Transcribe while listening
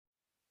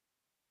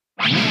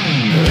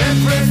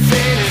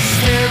Everything is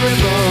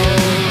terrible,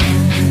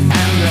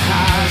 and the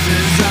house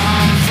is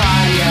on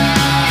fire.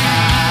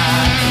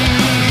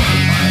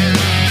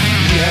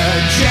 You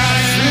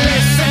just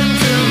listen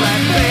to my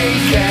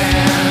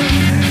bacon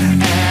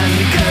and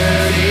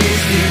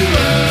Curtis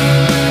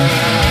Newell.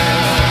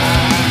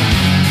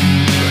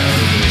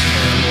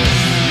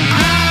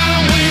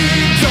 Are we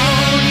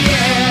done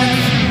yet?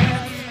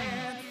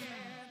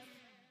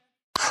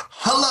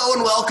 Hello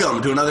and welcome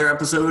to another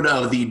episode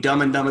of the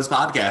Dumb and Dumbest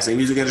Podcast, a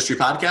music industry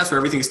podcast where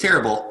everything is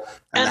terrible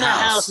And the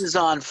house is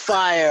on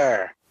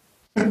fire.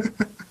 The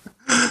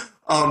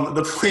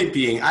point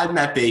being, I'm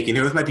Matt Bacon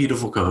here with my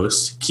beautiful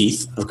co-host,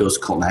 Keith of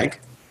Ghost Cult Mag.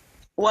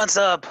 What's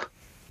up?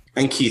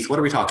 And Keith, what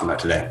are we talking about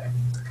today?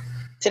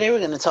 Today we're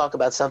going to talk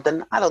about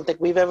something I don't think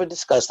we've ever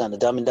discussed on the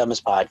Dumb and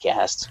Dumbest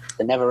podcast,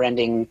 the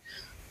never-ending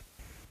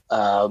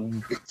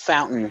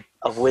fountain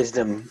of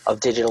wisdom of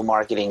digital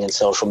marketing and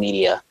social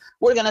media.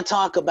 We're going to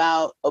talk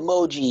about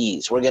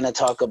emojis. We're going to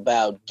talk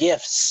about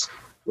GIFs.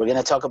 We're going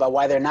to talk about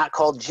why they're not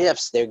called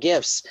GIFs, they're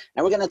GIFs.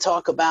 And we're going to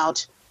talk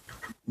about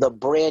the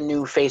brand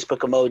new Facebook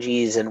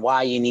emojis and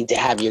why you need to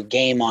have your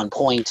game on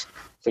point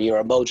for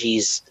your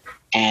emojis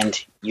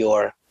and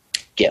your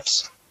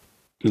GIFs.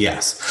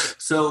 Yes.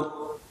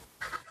 So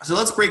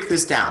let's break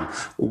this down.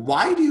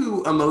 Why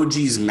do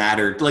emojis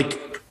matter?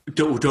 Like,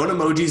 don't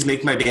emojis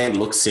make my band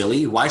look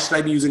silly? Why should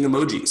I be using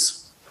emojis?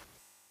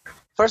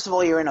 First of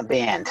all, you're in a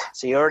band,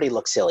 so you already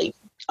look silly.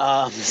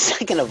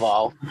 Second of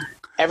all,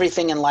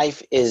 everything in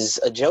life is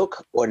a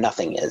joke or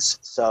nothing is.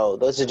 So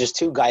those are just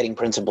two guiding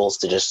principles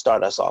to just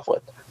start us off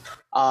with.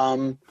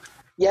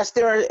 Yes,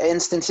 there are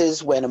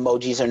instances when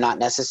emojis are not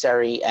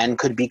necessary and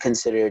could be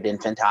considered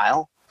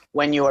infantile.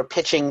 When you are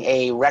pitching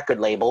a record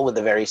label with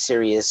a very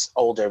serious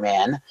older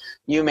man,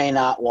 you may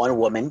not want a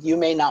woman, you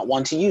may not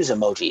want to use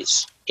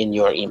emojis in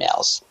your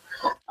emails.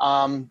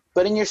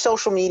 But in your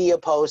social media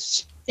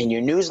posts, in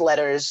your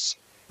newsletters,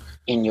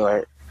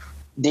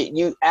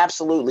 you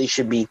absolutely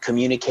should be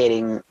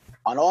communicating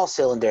on all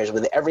cylinders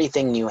with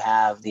everything you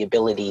have the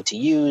ability to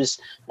use,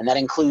 and that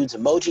includes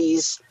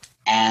emojis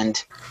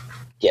and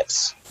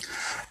GIFs.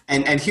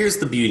 And here's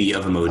the beauty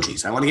of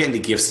emojis. I want to get into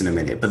GIFs in a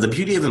minute, but the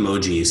beauty of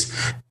emojis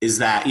is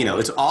that,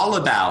 it's all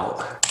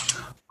about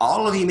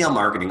all of email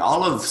marketing,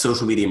 all of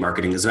social media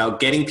marketing is about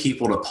getting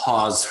people to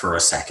pause for a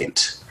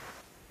second,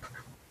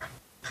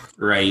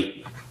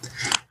 right?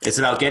 It's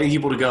about getting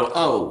people to go,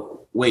 oh,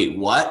 wait,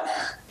 what?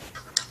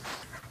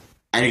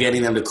 And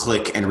getting them to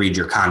click and read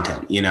your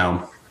content,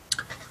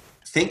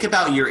 Think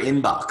about your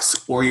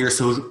inbox or your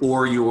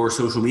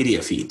social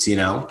media feeds, The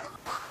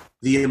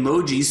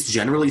emojis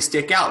generally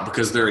stick out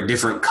because they're a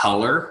different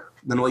color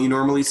than what you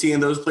normally see in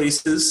those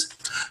places.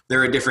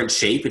 They're a different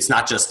shape. It's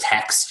not just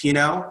text,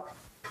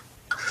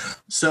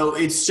 So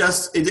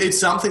it's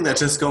something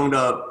that's just going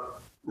to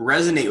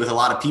resonate with a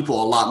lot of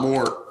people a lot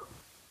more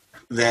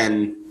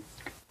than,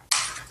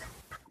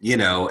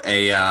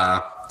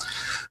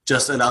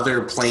 just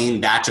another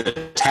plain batch of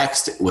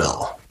text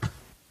will.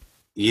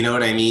 You know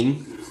what I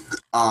mean?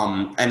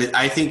 And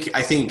I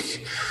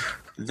think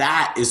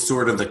that is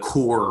sort of the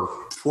core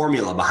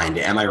formula behind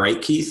it. Am I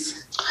right,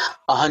 Keith?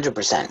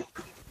 100%.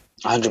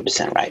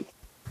 100% right.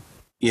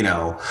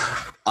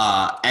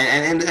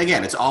 And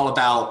again, it's all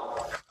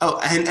about,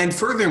 and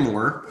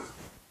furthermore,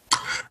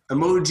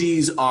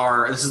 emojis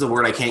are, this is the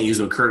word I can't use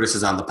when Curtis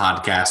is on the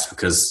podcast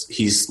because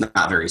he's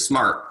not very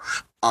smart.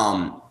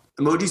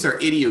 Emojis are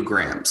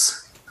ideograms,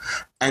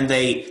 and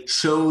they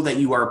show that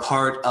you are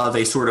part of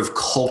a sort of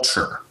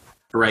culture,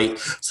 right?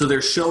 So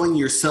they're showing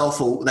yourself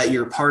that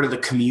you're part of the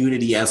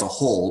community as a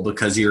whole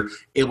because you're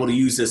able to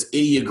use this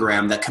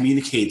ideogram that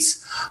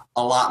communicates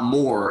a lot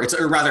more.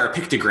 Or rather a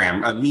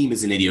pictogram. A meme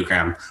is an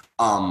ideogram.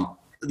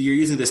 You're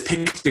using this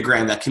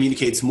pictogram that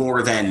communicates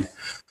more than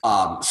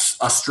a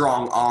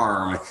strong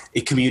arm.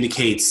 It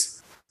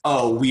communicates,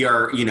 oh, we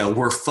are,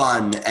 we're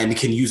fun and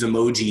can use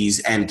emojis,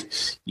 and,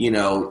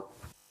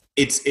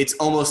 it's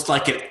almost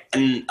like a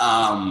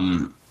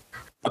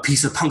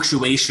piece of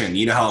punctuation.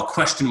 You know how a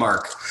question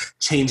mark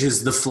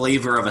changes the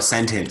flavor of a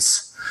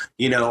sentence.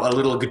 A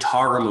little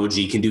guitar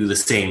emoji can do the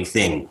same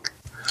thing.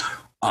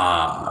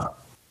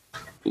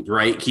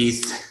 Right,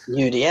 Keith?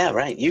 Yeah,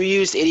 right. You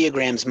used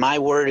ideograms. My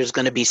word is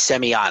going to be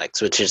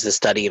semiotics, which is the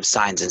study of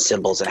signs and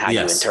symbols and how you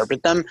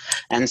interpret them.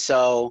 And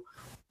so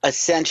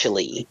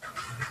essentially,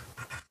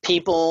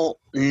 people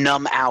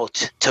numb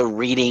out to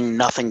reading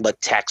nothing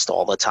but text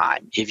all the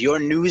time. If your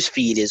news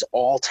feed is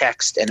all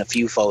text and a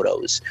few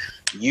photos,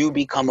 you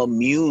become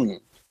immune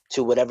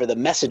to whatever the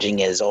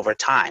messaging is over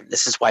time.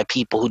 This is why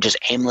people who just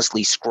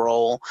aimlessly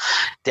scroll.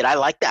 Did I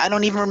like that? I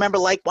don't even remember,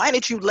 why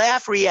did you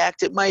laugh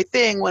react at my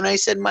thing when I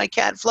said my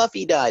cat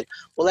Fluffy died?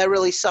 Well, that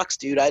really sucks,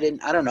 dude. I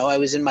don't know. I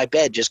was in my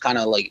bed just kind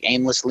of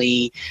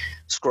aimlessly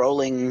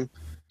scrolling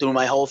through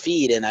my whole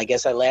feed, and I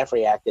guess I laugh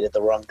reacted at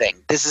the wrong thing.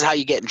 This is how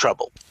you get in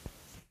trouble.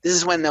 This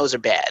is when those are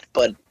bad.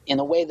 But in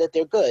a way that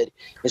they're good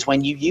is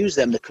when you use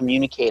them to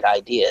communicate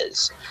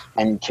ideas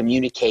and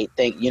communicate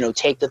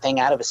take the thing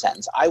out of a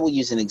sentence. I will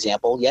use an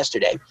example.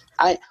 Yesterday,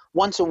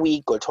 once a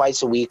week or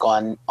twice a week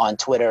on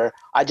Twitter,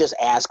 I just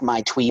ask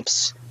my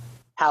tweeps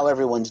how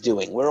everyone's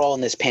doing. We're all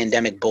in this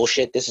pandemic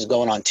bullshit. This is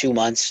going on 2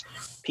 months.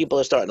 People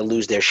are starting to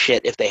lose their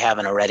shit if they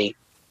haven't already.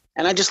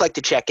 And I just like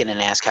to check in and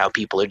ask how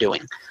people are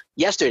doing.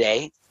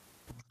 Yesterday,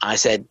 I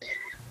said,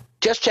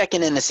 just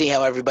checking in to see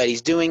how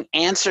everybody's doing.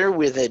 Answer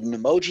with an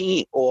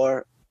emoji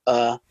or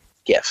a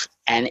GIF.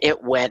 And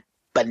it went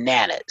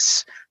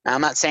bananas. Now,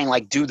 I'm not saying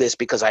like do this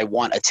because I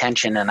want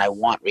attention and I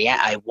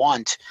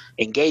want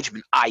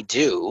engagement. I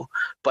do,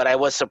 but I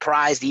was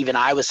surprised. Even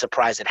I was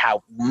surprised at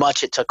how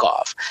much it took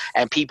off.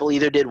 And people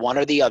either did one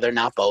or the other,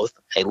 not both.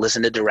 They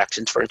listened to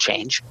directions for a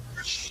change.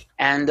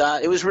 And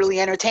it was really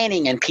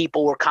entertaining. And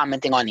people were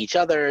commenting on each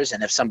other's.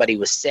 And if somebody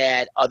was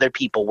sad, other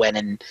people went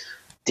and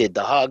did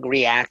the hug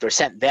react or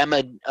sent them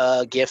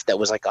a gift that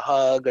was like a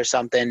hug or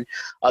something.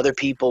 Other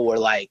people were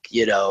like,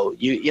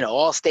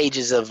 all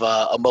stages of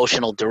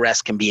emotional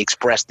duress can be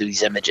expressed through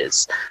these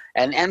images,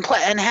 and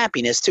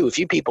happiness too. A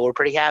few people were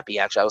pretty happy.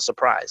 Actually, I was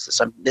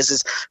surprised.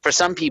 For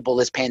some people,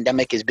 this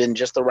pandemic has been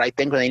just the right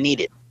thing when they need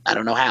it. I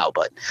don't know how,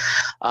 but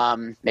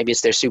maybe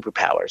it's their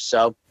superpower.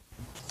 So.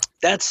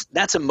 That's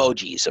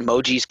emojis.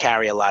 Emojis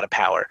carry a lot of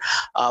power.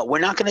 We're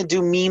not going to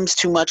do memes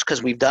too much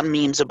because we've done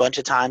memes a bunch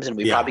of times, and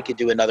we probably could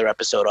do another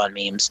episode on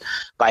memes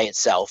by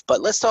itself.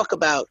 But let's talk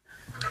about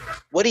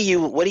what do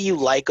you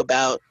like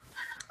about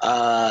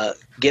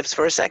GIFs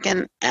for a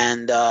second,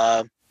 and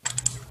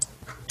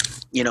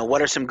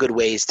what are some good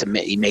ways to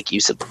make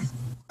use of them?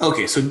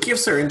 Okay, so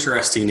GIFs are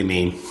interesting to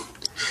me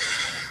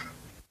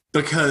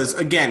because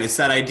again, it's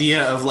that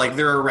idea of like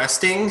they're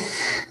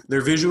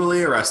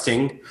visually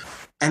arresting.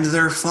 And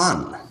they're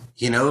fun,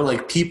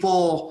 like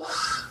people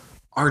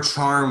are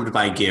charmed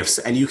by GIFs,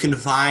 and you can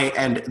find,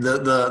 and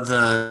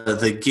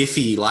the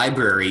Giphy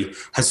library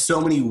has so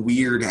many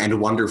weird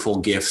and wonderful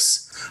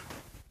GIFs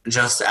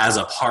just as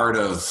a part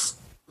of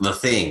the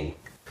thing.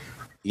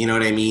 You know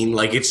what I mean?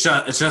 Like it's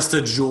just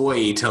a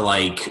joy to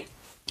like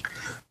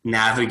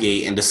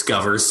navigate and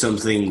discover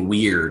something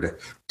weird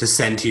to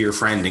send to your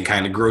friend and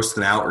kind of gross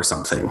them out or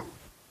something.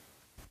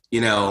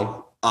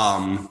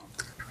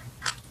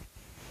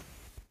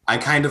 I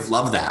kind of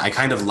love that. I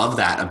kind of love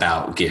that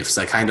about GIFs.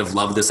 I kind of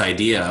love this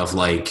idea of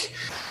like,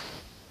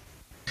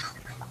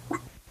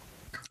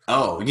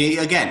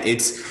 again,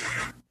 it's,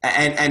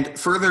 and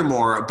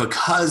furthermore,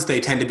 because they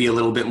tend to be a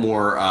little bit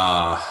more,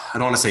 I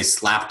don't want to say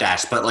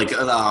slapdash, but like,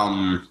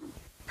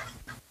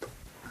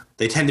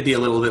 they tend to be a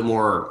little bit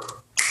more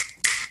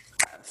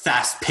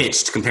fast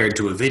pitched compared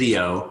to a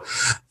video.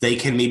 They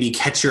can maybe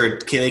catch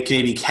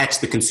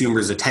the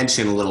consumer's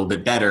attention a little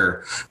bit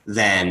better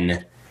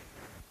than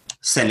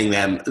showing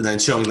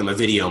them a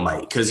video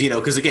might. Because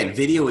again,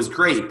 video is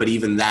great, but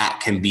even that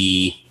can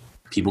be,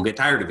 people get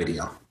tired of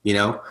video,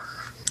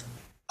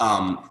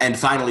 and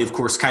finally, of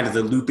course, kind of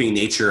the looping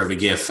nature of a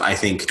GIF, I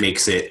think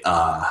makes it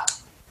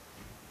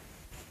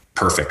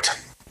perfect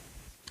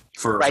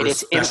for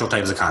special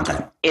types of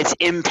content. Its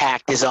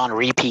impact is on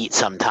repeat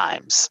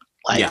sometimes.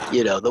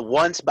 The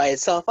once by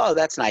itself, oh,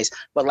 that's nice.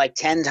 But like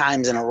 10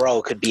 times in a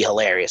row could be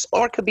hilarious,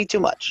 or it could be too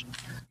much.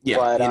 Yeah,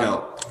 but,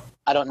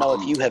 I don't know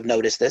if you have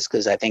noticed this,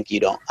 because I think you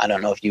don't. I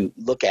don't know if you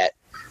look at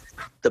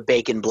the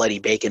Bloody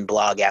Bacon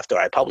blog after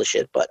I publish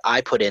it, but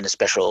I put in a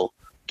special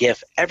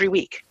GIF every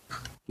week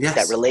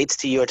that relates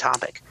to your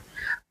topic.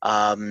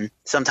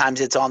 Sometimes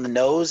it's on the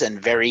nose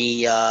and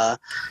very,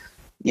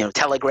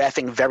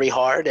 telegraphing very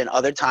hard, and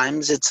other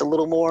times it's a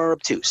little more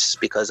obtuse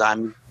because I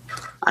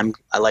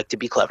like to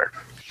be clever.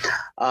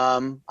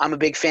 I'm a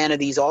big fan of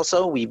these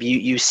also.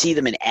 You see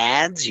them in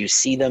ads, you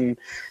see them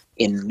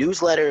in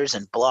newsletters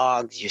and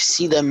blogs, you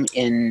see them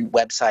in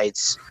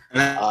websites. And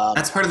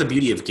that's part of the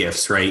beauty of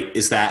GIFs, right?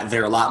 Is that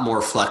they're a lot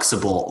more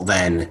flexible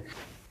than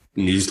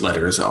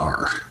newsletters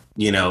are.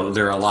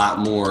 They're a lot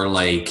more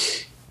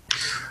like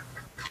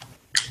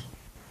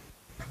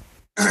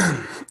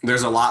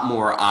there's a lot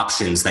more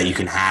options that you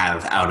can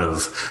have out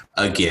of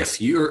a GIF.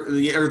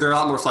 They're a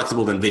lot more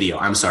flexible than video.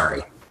 I'm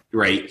sorry,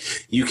 right?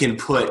 You can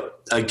put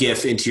a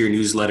GIF into your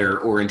newsletter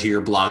or into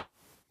your blog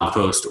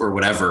post or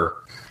whatever,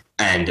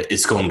 and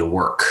it's going to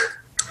work.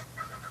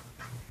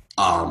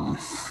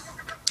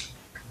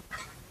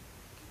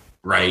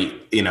 Right?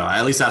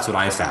 At least that's what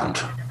I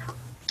found.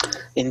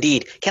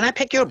 Indeed. Can I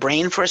pick your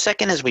brain for a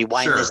second as we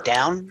wind this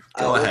down?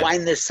 Go ahead. We'll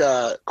wind this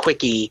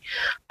quickie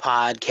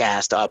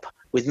podcast up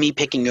with me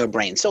picking your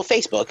brain. So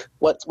Facebook,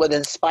 what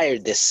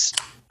inspired this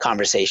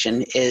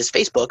conversation is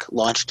Facebook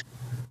launched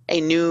a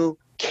new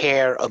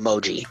care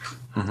emoji.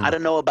 Mm-hmm. I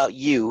don't know about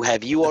you.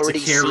 Have you already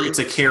seen? It's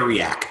a care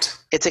react.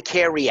 It's a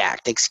care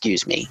react,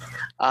 excuse me.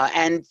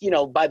 And,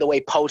 by the way,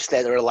 posts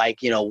that are like,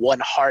 1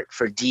 heart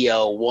for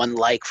Dio, 1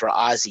 like for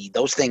Ozzy,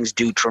 those things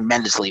do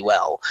tremendously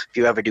well if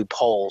you ever do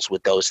polls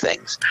with those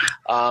things.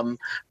 So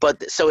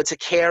it's a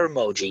care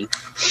emoji,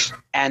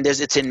 and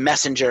it's in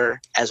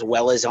Messenger as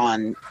well as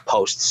on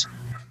posts.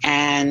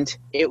 And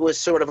it was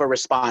sort of a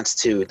response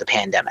to the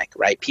pandemic,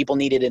 right? People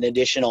needed an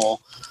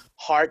additional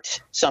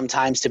heart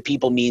sometimes to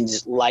people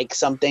means like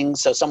something.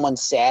 So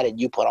someone's sad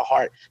and you put a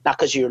heart, not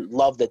because you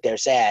love that they're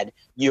sad,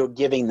 you're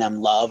giving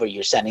them love or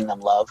you're sending them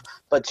love,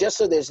 but just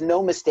so there's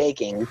no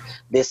mistaking,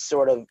 this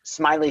sort of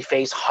smiley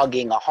face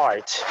hugging a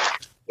heart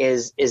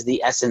is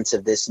the essence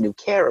of this new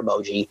care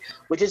emoji,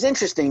 which is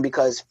interesting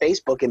because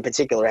Facebook in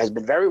particular has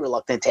been very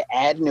reluctant to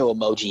add new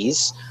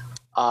emojis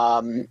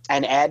and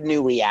add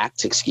new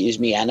reacts, and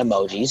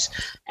emojis.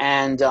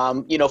 And,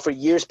 for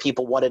years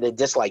people wanted a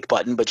dislike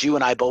button, but you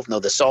and I both know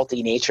the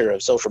salty nature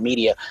of social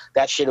media.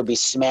 That shit will be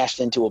smashed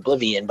into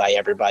oblivion by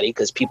everybody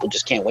because people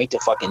just can't wait to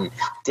fucking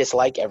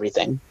dislike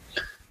everything.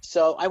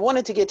 So I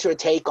wanted to get your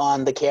take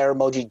on the care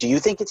emoji. Do you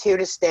think it's here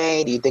to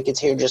stay? Do you think it's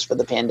here just for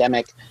the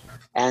pandemic?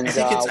 And I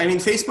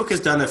think Facebook has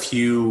done a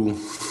few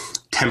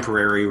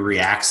temporary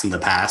reacts in the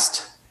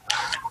past.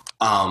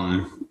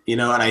 And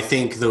I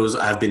think those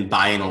have been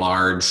by and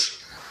large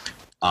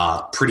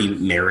pretty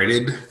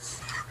merited,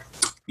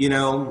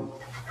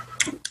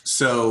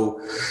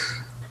 So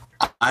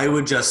I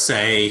would just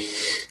say,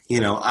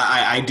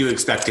 I do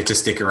expect it to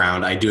stick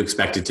around. I do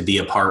expect it to be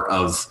a part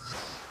of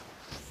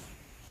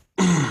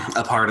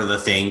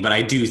the thing, but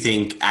I do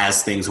think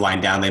as things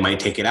wind down, they might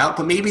take it out,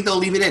 but maybe they'll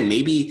leave it in.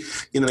 Maybe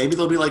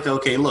they'll be like,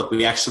 okay, look,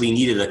 we actually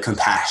needed a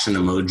compassion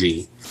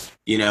emoji.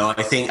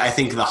 I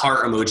think the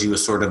heart emoji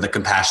was sort of the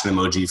compassion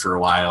emoji for a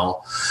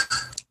while,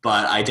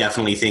 but I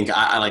definitely think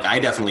I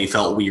definitely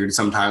felt weird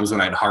sometimes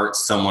when I'd heart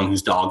someone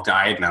whose dog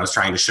died and I was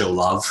trying to show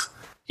love,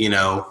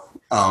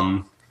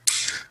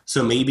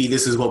 so maybe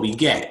this is what we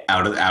get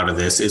out of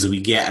this is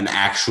we get an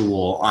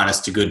actual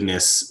honest to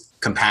goodness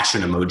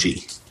compassion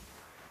emoji.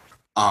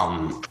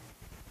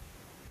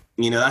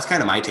 That's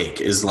kind of my take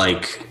is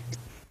like,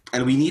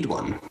 and we need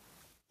one,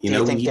 we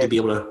need to be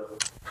able to.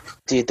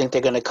 Do you think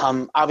they're going to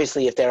come?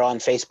 Obviously, if they're on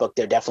Facebook,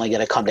 they're definitely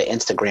going to come to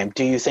Instagram.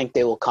 Do you think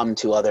they will come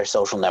to other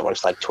social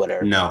networks like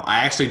Twitter? No, I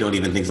actually don't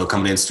even think they'll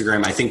come to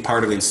Instagram. I think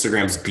part of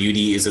Instagram's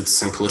beauty is its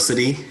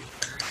simplicity.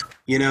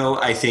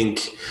 I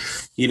think,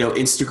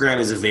 Instagram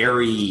is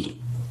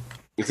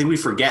I think we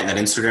forget that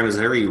Instagram is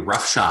very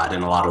roughshod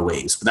in a lot of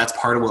ways, but that's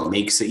part of what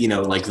makes it,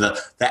 like the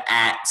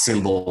 @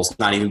 symbols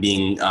not even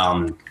being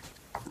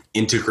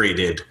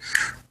integrated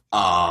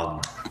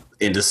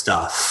into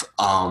stuff.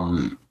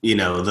 The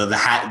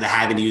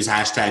having to use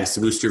hashtags to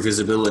boost your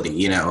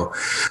visibility,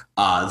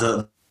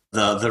 the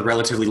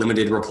relatively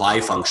limited reply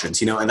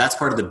functions, and that's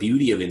part of the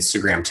beauty of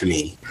Instagram to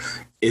me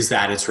is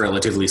that it's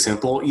relatively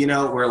simple,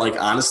 where like,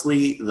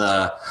 honestly,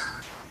 the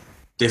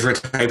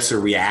different types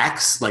of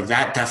reacts, like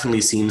that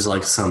definitely seems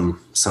like some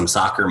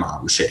soccer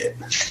mom shit.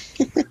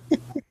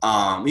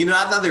 Not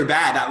that they're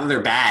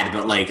bad,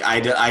 but like,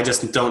 I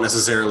just don't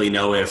necessarily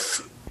know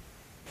if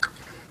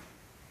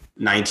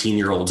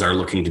 19-year-olds are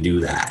looking to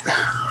do that.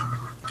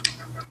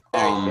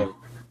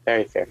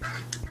 Very fair.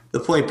 The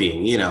point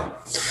being,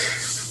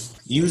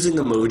 using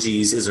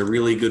emojis is a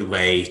really good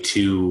way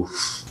to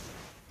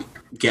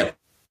get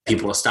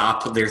people to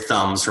stop their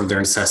thumbs from their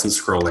incessant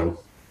scrolling,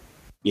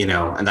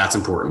 and that's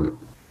important.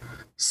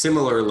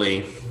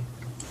 Similarly,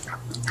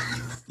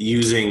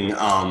 using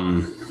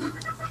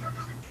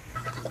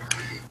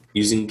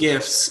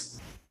GIFs,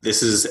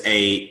 this is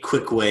a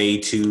quick way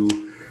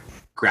to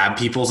grab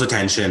people's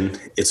attention.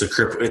 It's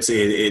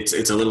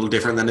a little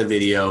different than a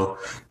video,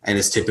 and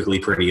it's typically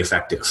pretty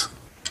effective.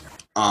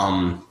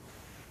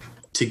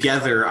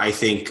 Together, I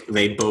think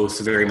they both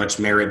very much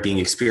merit being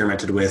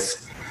experimented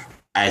with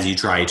as you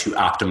try to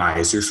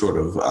optimize your sort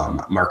of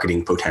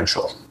marketing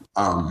potential.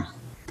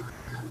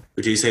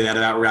 Would you say that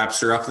about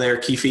wraps her up there,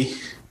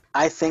 Keefe?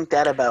 I think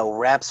that about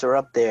wraps her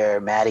up there,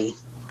 Maddie.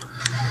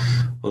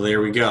 Well, there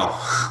we go.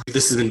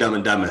 This has been Dumb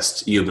and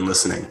Dumbest. You've been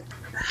listening.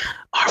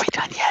 Are we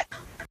done yet?